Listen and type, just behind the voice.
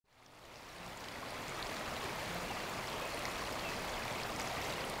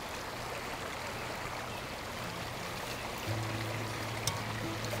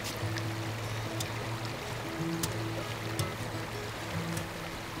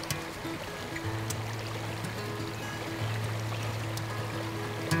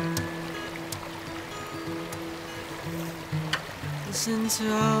Listen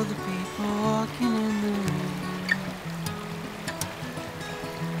to all the people walking in the rain.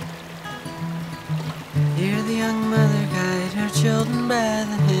 Hear the young mother guide her children by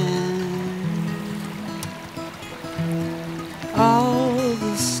the hand. All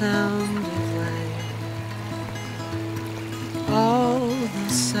the sound of life, all the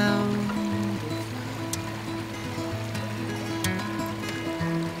sound.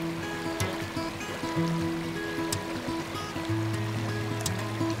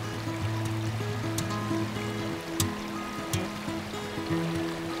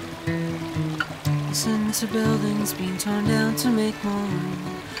 Listen to buildings being torn down to make more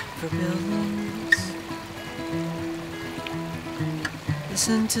room for buildings.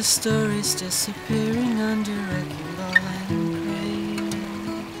 Listen to stories disappearing under wrecking ball and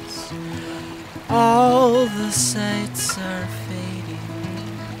cranes. All the sights are fading,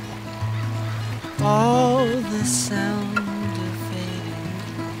 all the sound of fading,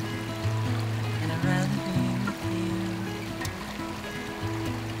 and I'd rather be with you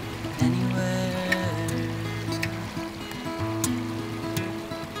anywhere.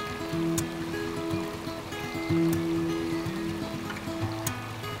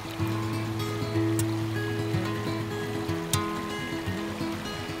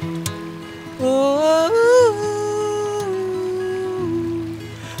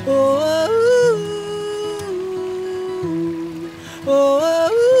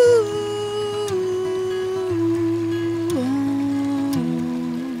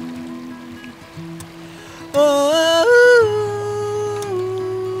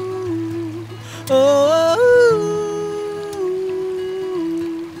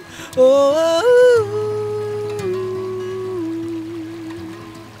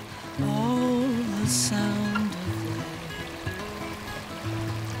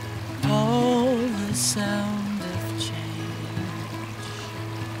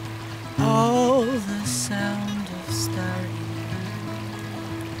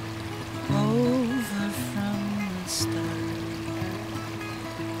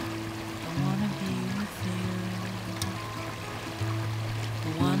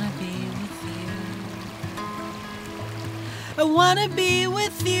 I wanna be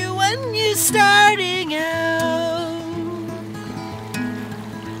with you when you're starting out.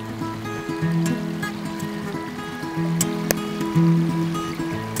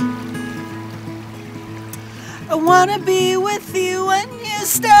 I wanna be with you when you're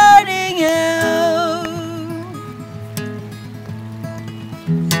starting out.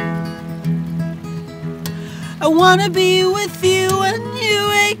 I wanna be with you when you're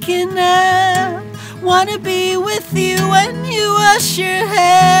waking up. Wanna be with you when you wash your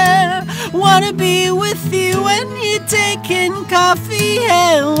hair. Wanna be with you when you're taking coffee.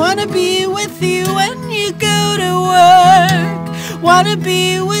 And wanna be with you when you go to work. Wanna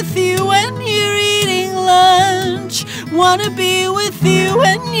be with you when you're eating lunch. Wanna be with you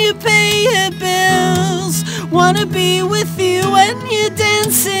when you pay your bills. Wanna be with you when you're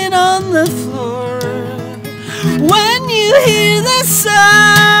dancing on the floor. When you hear the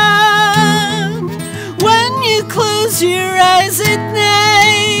sun, when you close your eyes at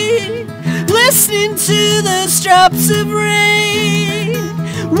night, listening to those drops of rain.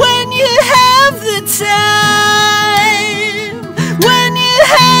 When you have the time, when you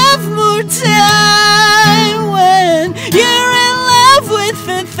have more time, when you're in love with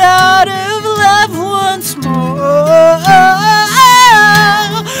the thought of love once more.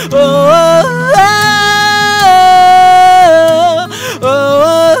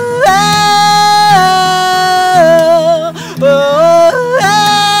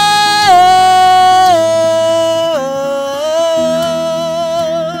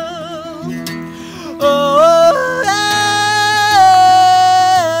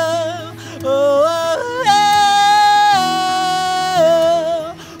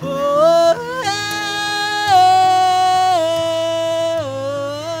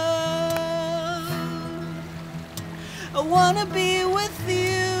 I wanna be with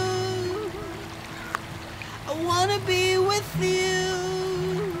you. I wanna be with you.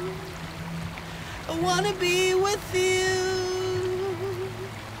 I wanna be with you.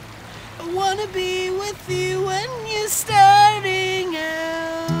 I wanna be with you when you're starting.